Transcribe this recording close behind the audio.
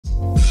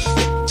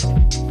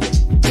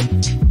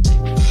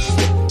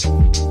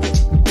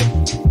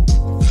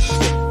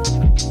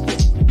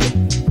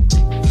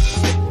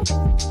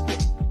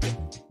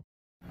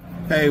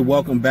Hey,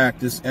 welcome back.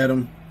 This is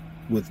Edem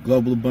with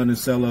Global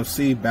Abundance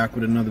LLC, back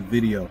with another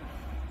video.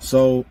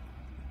 So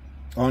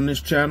on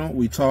this channel,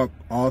 we talk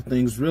all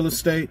things real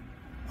estate,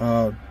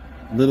 a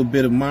little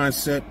bit of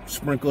mindset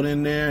sprinkled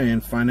in there,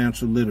 and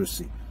financial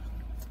literacy.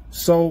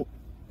 So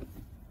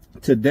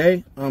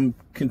today I'm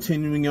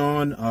continuing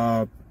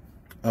on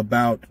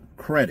about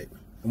credit.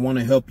 I want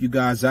to help you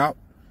guys out.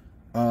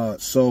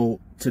 So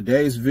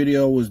today's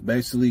video was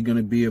basically going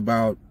to be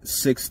about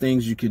 6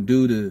 things you can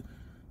do to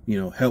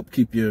help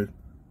keep your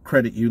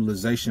credit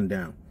utilization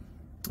down.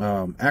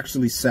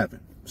 Actually 7.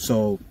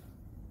 So,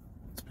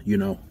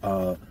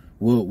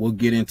 we'll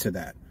get into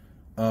that.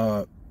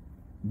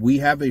 We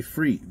have a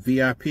free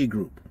VIP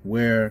group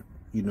where,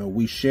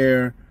 we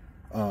share,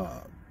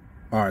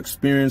 our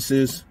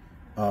experiences.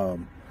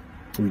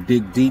 We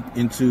dig deep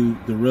into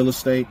the real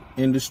estate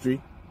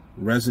industry,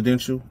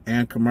 residential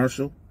and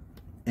commercial,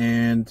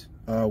 and,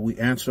 we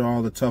answer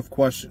all the tough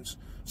questions.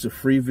 It's a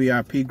free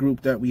VIP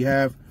group that we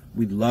have.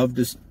 We'd love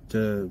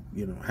to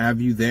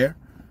have you there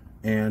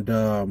and,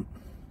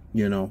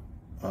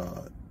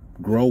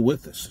 grow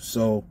with us.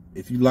 So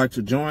if you'd like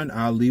to join,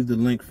 I'll leave the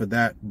link for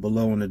that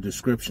below in the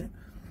description.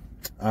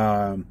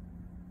 So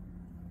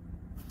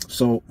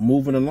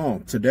moving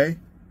along today,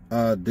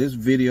 this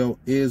video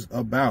is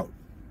about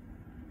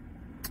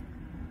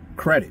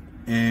credit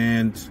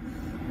and,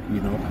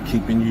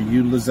 keeping your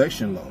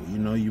utilization low.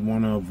 You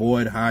want to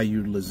avoid high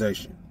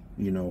utilization.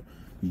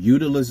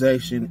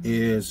 Utilization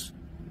is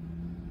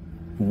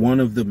one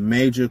of the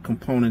major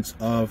components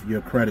of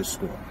your credit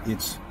score.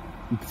 It's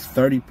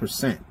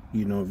 30%.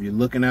 If you're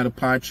looking at a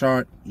pie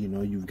chart,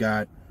 you've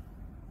got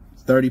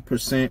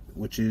 30%,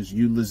 which is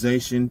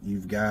utilization.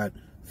 You've got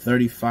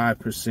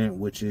 35%,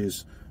 which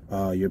is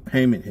your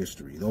payment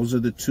history. Those are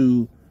the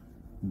two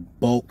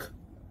bulk,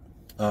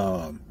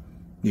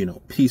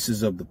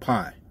 pieces of the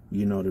pie,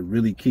 to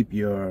really keep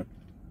your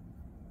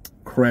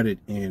credit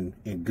in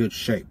good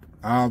shape.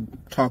 I'll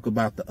talk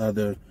about the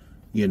other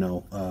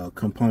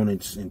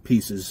components and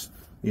pieces,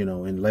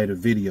 in later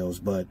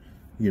videos, but,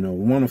 we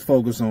want to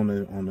focus on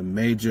the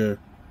major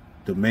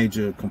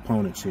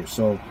components here.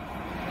 So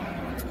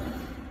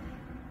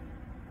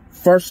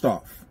first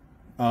off,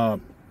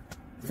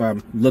 if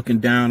I'm looking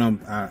down,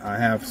 I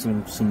have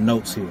some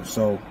notes here.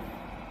 So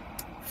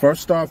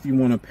first off, you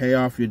want to pay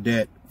off your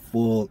debt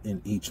full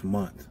in each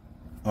month.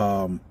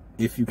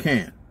 If you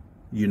can,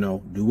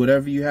 do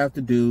whatever you have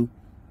to do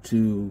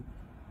to,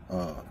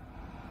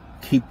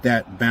 keep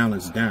that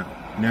balance down.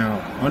 Now,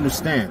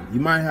 understand, you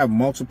might have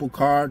multiple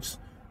cards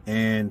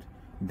and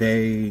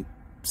they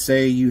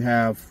say you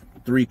have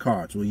 3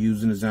 cards. We'll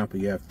use an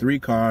example. You have 3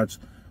 cards.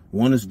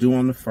 One is due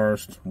on the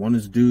 1st. One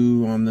is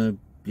due on the,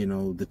 the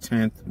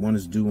 10th. One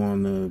is due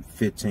on the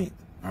 15th.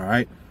 All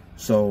right.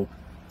 So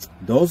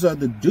those are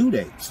the due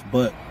dates,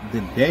 but the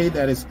day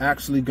that it's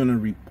actually going to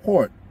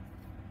report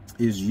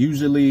is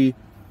usually,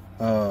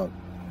 a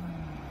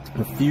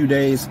few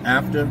days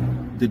after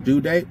the due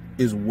date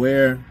is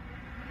where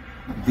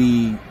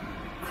the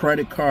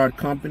credit card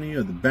company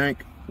or the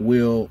bank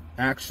will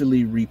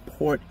actually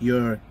report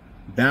your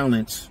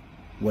balance,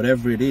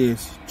 whatever it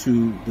is,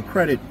 to the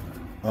credit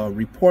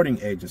reporting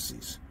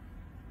agencies.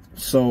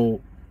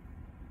 So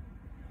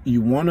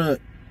you want to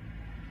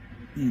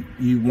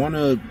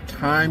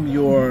time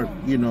your,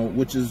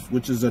 which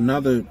is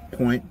another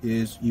point,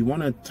 is you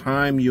want to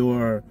time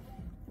your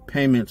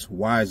payments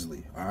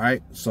wisely. All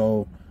right.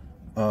 So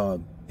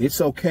it's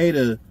okay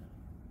to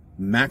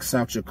max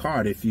out your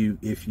card if you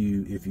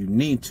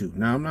need to.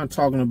 Now, I'm not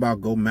talking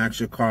about go max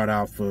your card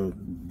out for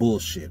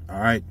bullshit. All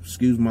right.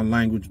 Excuse my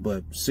language,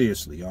 but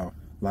seriously, y'all,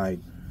 like,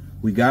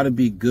 we got to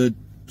be good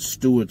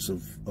stewards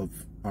of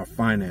our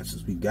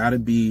finances. We got to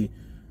be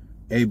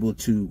able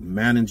to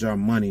manage our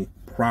money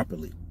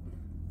properly.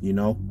 In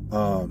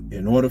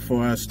order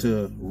for us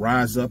to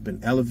rise up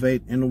and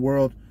elevate in the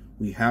world,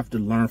 we have to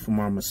learn from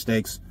our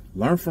mistakes,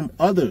 learn from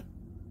other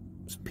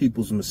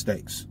people's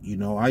mistakes.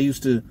 I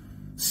used to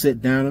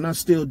sit down, and I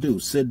still do,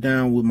 sit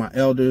down with my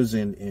elders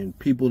and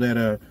people that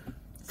are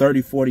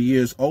 30, 40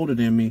 years older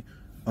than me,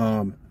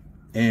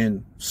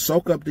 and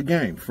soak up the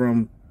game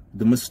from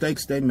the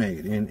mistakes they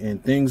made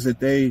and things that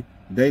they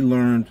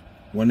learned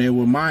when they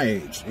were my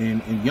age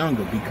and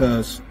younger,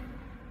 because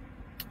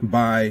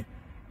by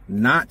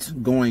not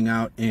going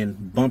out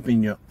and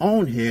bumping your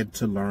own head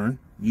to learn,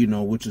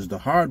 which is the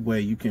hard way,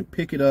 you can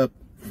pick it up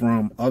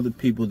from other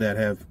people that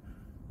have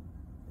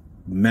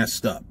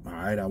messed up. All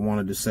right. I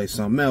wanted to say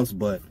something else,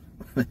 but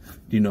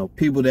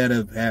people that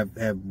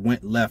have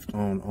went left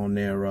on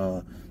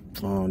their,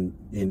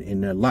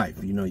 in their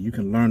life, you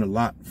can learn a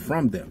lot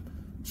from them.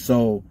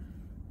 So,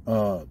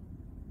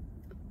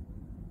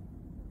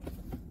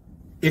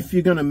 if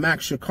you're going to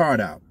max your card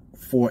out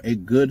for a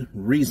good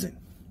reason,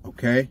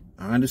 okay,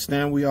 I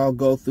understand we all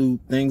go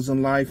through things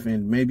in life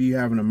and maybe you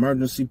have an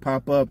emergency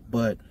pop up,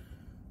 but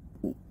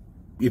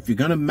if you're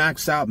going to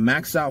max out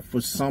for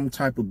some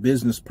type of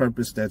business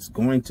purpose that's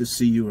going to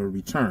see you a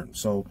return.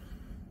 So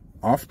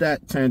off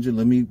that tangent,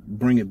 let me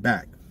bring it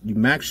back. You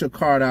max your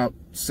card out,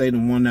 say the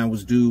one that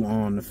was due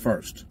on the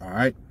 1st. All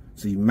right.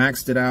 So you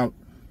maxed it out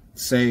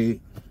say,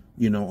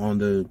 on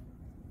the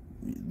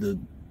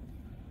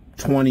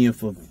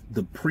 20th of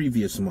the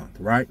previous month,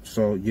 right?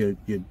 So your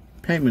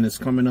payment is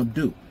coming up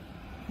due.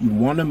 You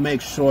want to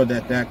make sure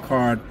that that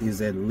card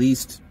is at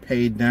least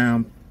paid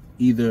down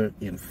either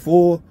in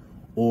full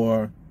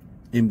or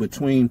in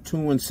between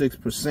 2 and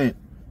 6%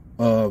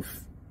 of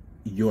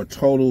your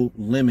total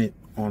limit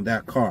on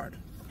that card,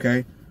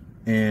 okay?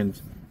 And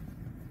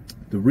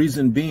the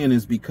reason being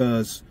is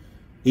because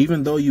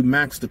even though you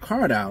max the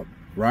card out,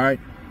 right,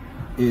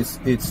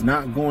 it's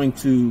not going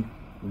to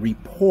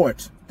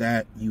report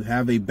that you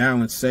have a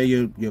balance. Say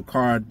your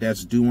card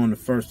that's due on the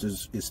 1st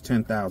is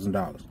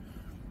 $10,000.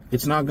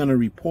 It's not going to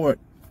report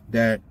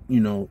that,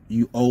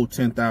 you owe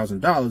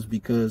 $10,000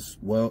 because,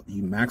 well,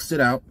 you maxed it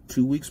out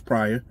 2 weeks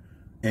prior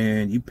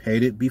and you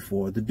paid it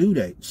before the due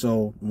date.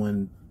 So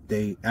when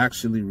they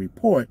actually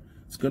report,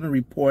 it's going to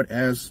report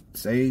as,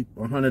 say,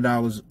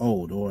 $100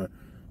 owed or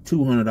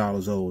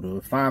 $200 owed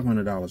or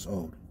 $500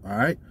 owed. All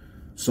right.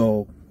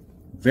 So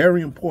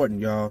very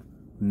important, y'all.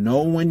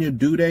 Know when your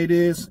due date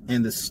is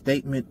and the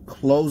statement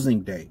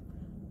closing date.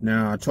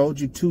 Now, I told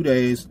you 2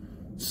 days.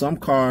 Some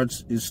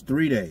cards is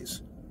 3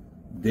 days.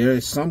 There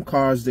is some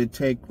cards that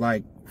take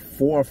like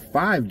 4 or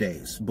 5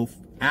 days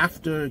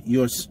after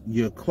your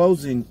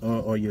closing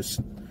or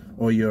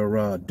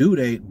your due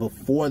date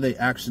before they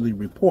actually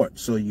report.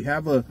 So you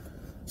have a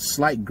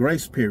slight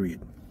grace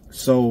period.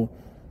 So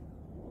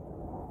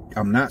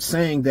I'm not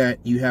saying that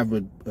you have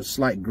a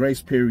slight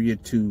grace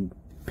period to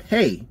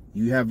pay.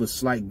 You have a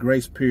slight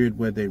grace period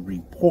where they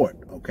report,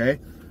 okay?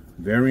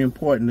 Very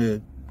important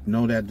to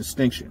know that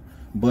distinction.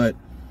 But,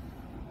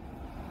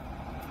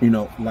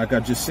 like I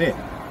just said,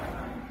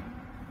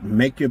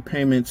 make your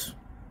payments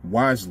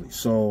wisely.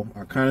 So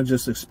I kind of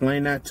just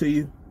explained that to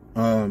you.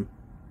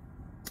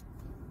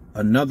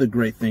 Another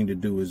great thing to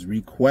do is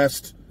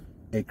request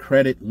a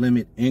credit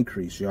limit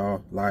increase,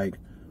 y'all. Like,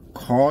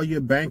 call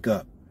your bank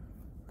up,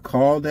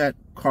 call that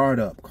card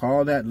up,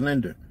 call that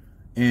lender,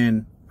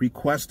 and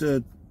request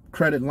a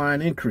credit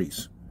line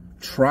increase.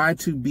 Try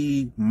to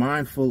be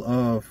mindful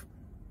of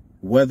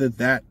whether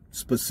that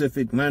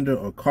specific lender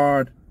or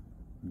card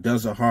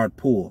does a hard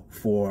pull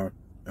for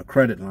a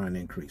credit line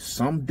increase.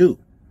 Some do.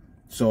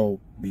 So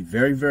be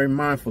very, very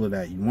mindful of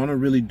that. You want to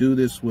really do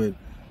this with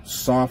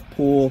soft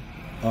pull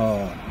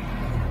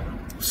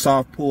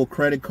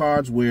credit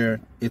cards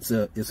where it's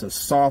a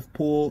soft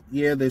pull.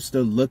 Yeah, they're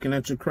still looking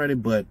at your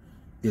credit, but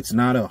it's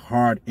not a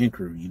hard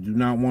inquiry. You do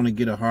not want to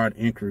get a hard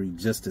inquiry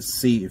just to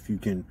see if you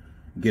can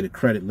get a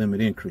credit limit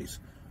increase.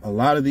 A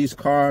lot of these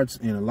cards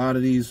and a lot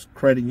of these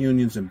credit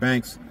unions and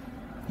banks,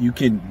 you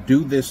can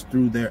do this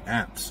through their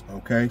apps,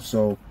 okay?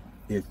 So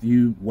if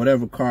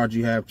whatever card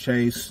you have,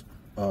 Chase,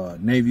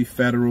 Navy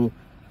Federal,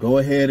 go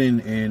ahead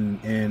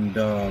and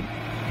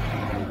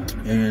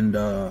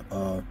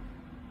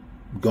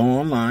go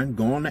online,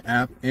 go on the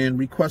app and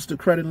request a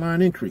credit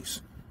line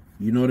increase.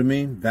 You know what I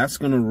mean? That's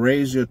going to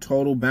raise your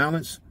total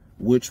balance,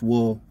 which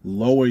will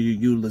lower your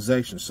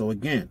utilization. So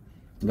again,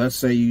 let's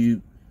say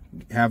you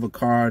have a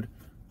card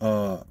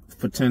for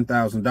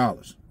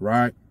 $10,000,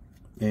 right?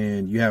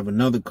 And you have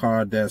another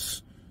card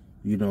that's,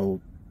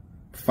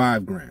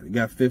 $5,000. You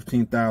got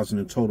 $15,000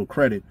 in total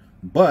credit,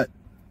 but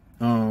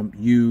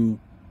you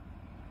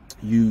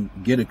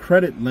get a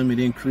credit limit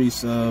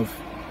increase of,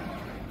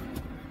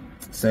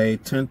 say,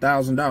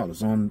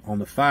 $10,000 on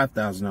the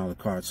 $5,000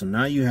 card. So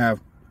now you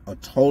have a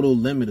total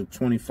limit of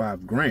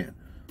 $25,000,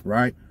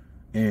 right?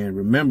 And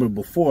remember,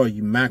 before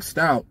you maxed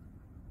out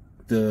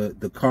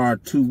the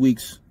card 2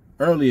 weeks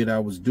earlier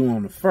that was due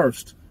on the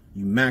 1st,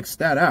 you maxed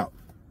that out.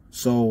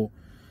 So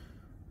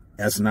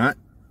that's not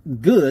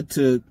good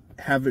to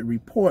have it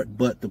report,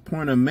 but the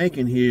point I'm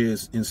making here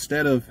is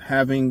instead of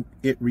having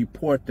it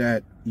report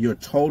that your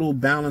total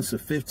balance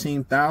of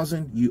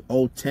 $15,000, you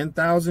owe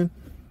 $10,000,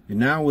 and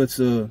now it's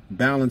a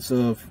balance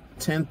of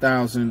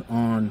 $10,000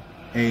 on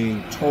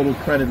a total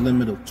credit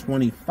limit of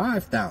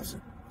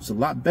 $25,000. It's a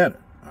lot better,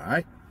 all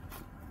right?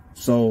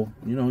 So,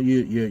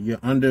 you're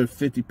under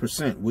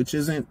 50%, which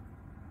isn't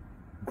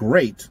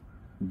great,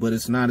 but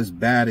it's not as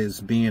bad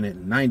as being at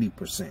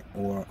 90%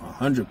 or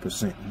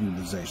 100%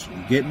 utilization.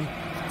 You get me?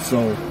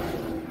 So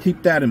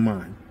keep that in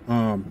mind.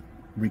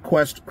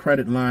 Request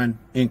credit line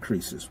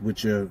increases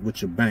with your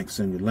banks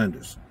and your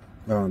lenders.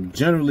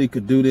 Generally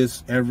could do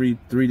this every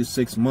 3 to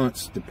 6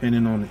 months,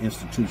 depending on the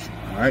institution.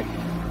 All right.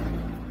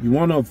 You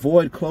want to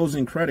avoid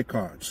closing credit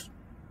cards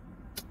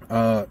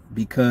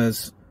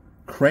because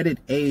credit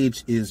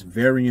age is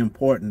very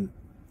important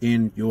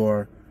in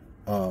your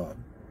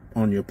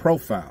on your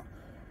profile.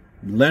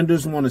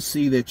 Lenders want to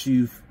see that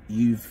you've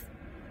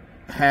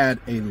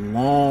had a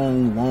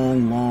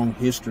long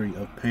history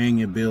of paying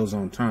your bills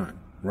on time,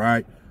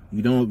 right?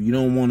 You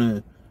don't want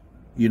to,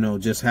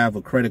 just have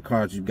a credit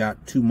card you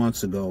got 2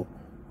 months ago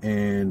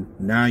and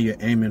now you're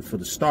aiming for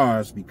the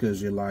stars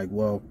because you're like,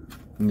 well,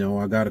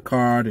 I got a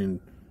card and,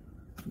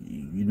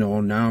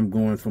 now I'm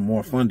going for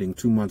more funding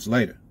 2 months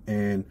later.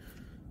 And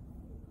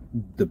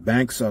the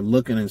banks are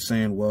looking and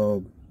saying,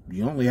 well,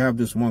 you only have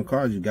this one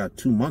card you got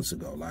 2 months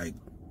ago. Like,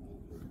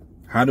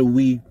 How do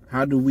we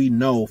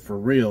know for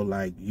real,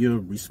 like, you're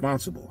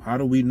responsible? How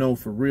do we know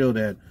for real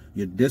that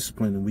you're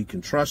disciplined and we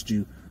can trust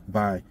you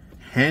by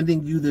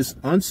handing you this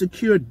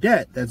unsecured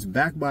debt that's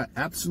backed by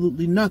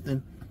absolutely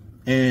nothing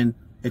and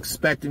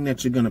expecting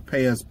that you're going to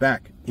pay us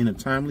back in a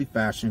timely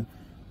fashion,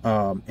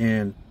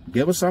 and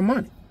give us our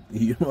money?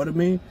 You know what I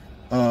mean?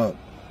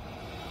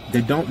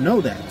 They don't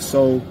know that.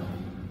 So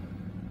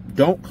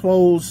don't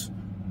close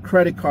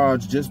credit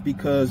cards just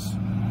because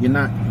you're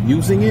not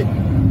using it.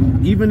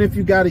 Even if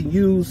you got to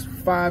use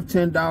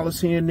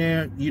 $5-10 here and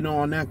there, you know,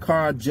 on that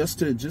card just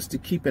to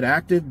keep it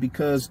active,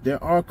 because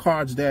there are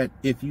cards that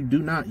if you do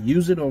not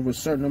use it over a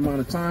certain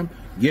amount of time,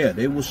 yeah,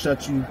 they will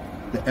shut you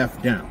the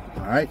F down.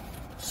 All right.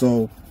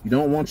 So you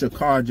don't want your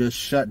card just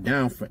shut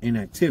down for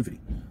inactivity.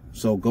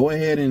 So go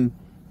ahead and,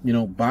 you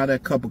know, buy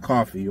that cup of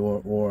coffee,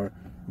 or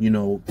you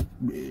know,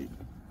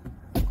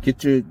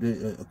 get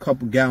a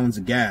couple gallons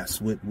of gas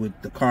with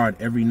the card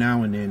every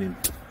now and then and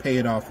pay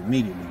it off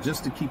immediately,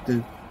 just to keep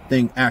the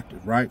thing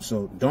active, right?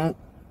 So don't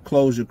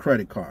close your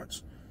credit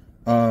cards.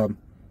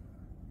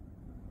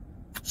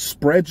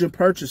 Spread your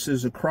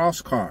purchases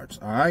across cards.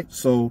 All right.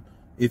 So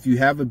if you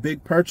have a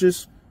big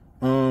purchase,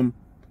 maybe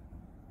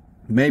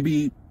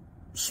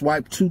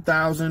swipe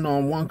 $2,000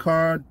 on one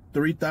card,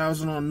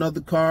 $3,000 on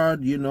another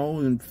card, you know,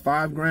 and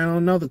 $5,000 on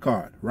another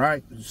card,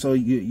 right? So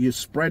you're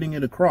spreading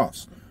it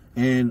across,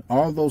 and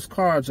all those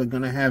cards are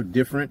going to have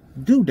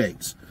different due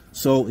dates.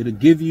 So it'll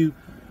give you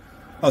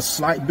a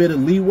slight bit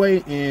of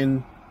leeway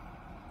in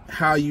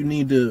how you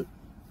need to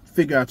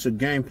figure out your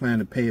game plan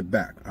to pay it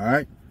back. All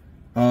right.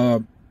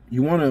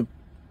 You want to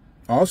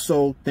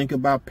also think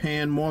about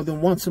paying more than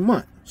once a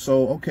month.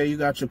 So, okay, you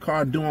got your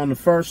card due on the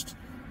 1st,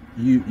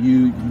 you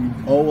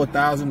owe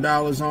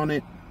 $1,000 on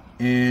it,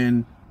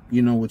 and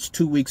you know, it's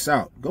 2 weeks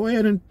out. Go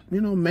ahead and, you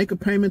know, make a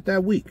payment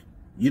that week.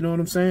 You know what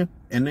I'm saying?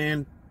 And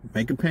then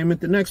make a payment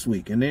the next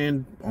week. And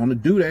then on the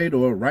due date,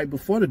 or right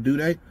before the due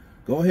date,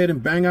 go ahead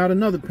and bang out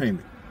another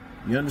payment.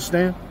 You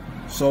understand?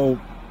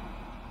 So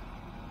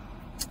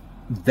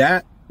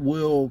that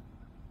will,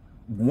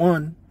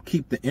 one,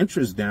 keep the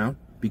interest down,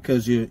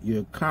 because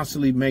you're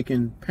constantly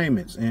making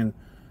payments. And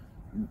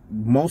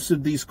most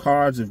of these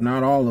cards, if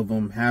not all of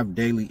them, have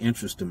daily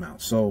interest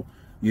amounts. So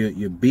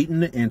you're beating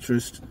the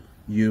interest.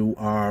 You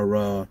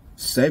are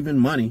saving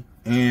money,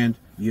 and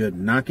you're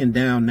knocking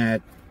down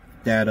that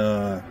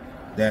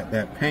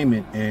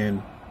payment,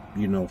 and,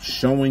 you know,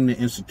 showing the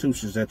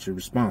institutions that you're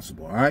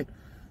responsible. All right.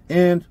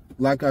 And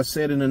like I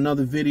said in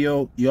another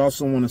video, you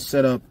also want to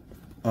set up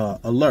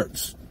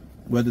alerts,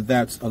 whether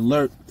that's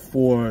alert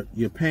for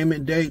your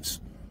payment dates,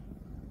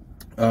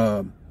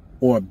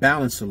 or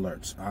balance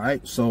alerts. All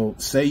right. So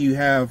say you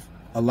have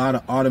a lot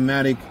of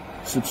automatic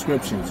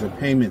subscriptions or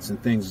payments and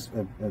things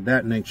of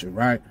that nature,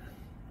 right?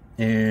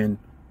 And,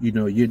 you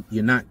know, you're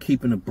not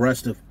keeping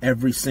abreast of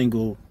every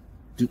single,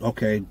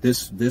 okay,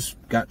 this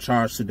got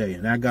charged today,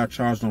 and that got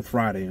charged on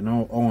Friday, and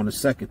on the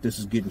 2nd, this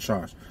is getting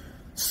charged.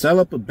 Set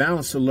up a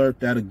balance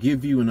alert that'll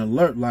give you an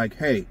alert like,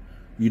 hey,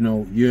 you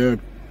know, you're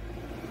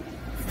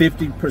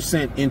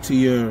 50% into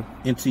your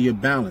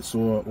balance,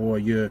 or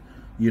you're,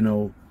 you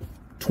know,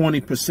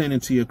 20%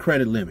 into your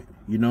credit limit.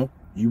 You know,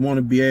 you want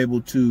to be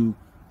able to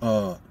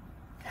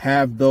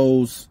have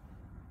those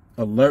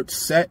alerts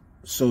set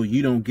so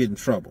you don't get in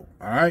trouble.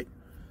 All right.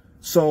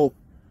 So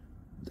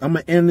I'm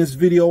going to end this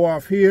video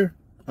off here.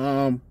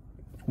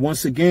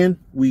 Once again,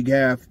 we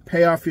have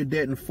pay off your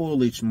debt in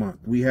full each month.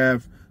 We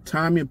have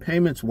time your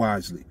payments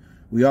wisely.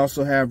 We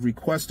also have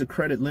request a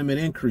credit limit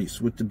increase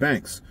with the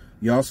banks.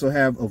 You also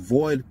have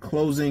avoid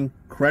closing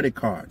credit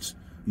cards.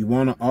 You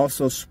want to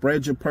also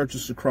spread your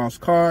purchase across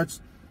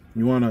cards.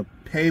 You want to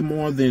pay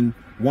more than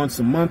once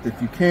a month if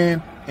you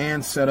can,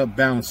 and set up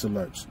balance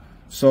alerts.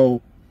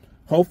 So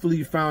hopefully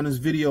you found this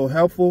video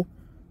helpful.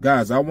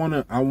 Guys, I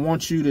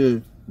want you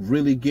to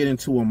really get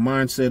into a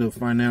mindset of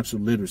financial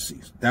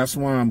literacy. That's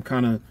why I'm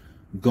kind of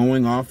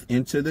going off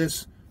into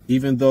this,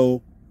 even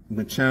though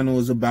the channel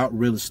is about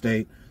real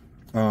estate.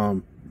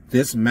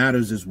 This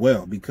matters as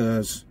well,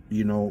 because,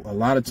 you know, a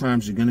lot of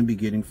times you're going to be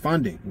getting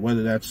funding,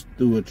 whether that's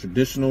through a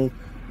traditional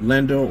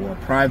lender or a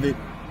private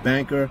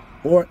banker,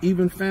 or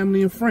even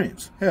family and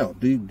friends. Hell,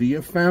 do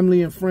your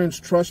family and friends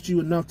trust you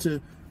enough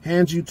to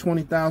hand you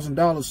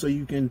 $20,000 so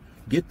you can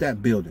get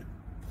that building?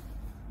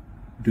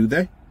 Do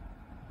they?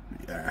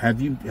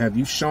 Have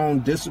you shown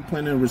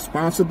discipline and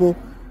responsible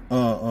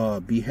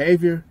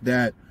behavior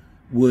that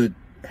would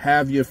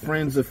have your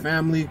friends or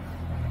family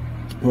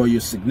or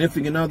your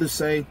significant other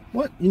say,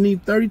 what, you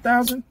need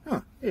 30,000?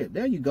 Huh, yeah,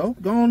 there you go.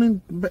 Go on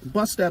and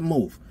bust that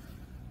move.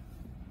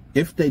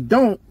 If they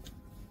don't,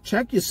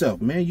 check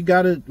yourself, man. You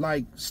got to,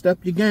 like, step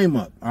your game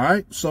up. All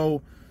right.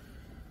 So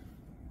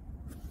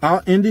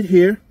I'll end it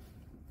here.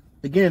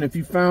 Again, if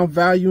you found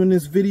value in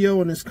this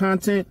video and this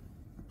content,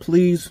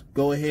 please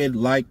go ahead,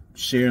 like,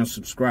 share, and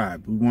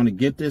subscribe. We want to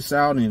get this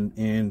out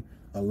and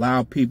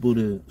allow people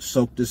to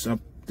soak this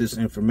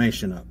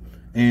information up.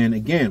 And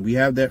again, we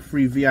have that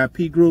free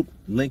VIP group.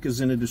 Link is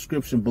in the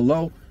description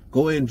below.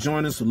 Go ahead and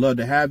join us. We'd love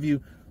to have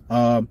you.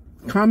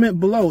 Comment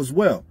below as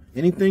well.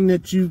 anything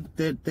that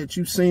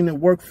you've seen that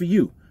work for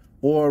you,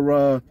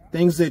 or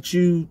things that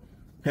you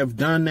have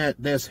done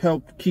that's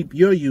helped keep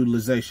your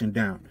utilization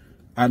down.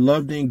 I'd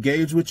love to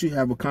engage with you,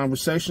 have a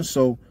conversation.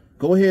 So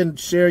go ahead and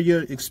share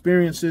your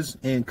experiences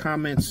and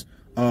comments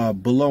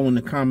below in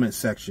the comment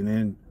section.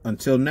 And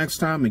until next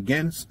time,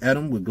 again, it's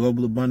Edem with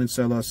Global Abundance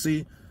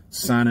LLC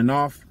signing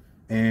off,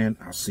 and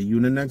I'll see you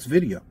in the next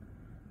video.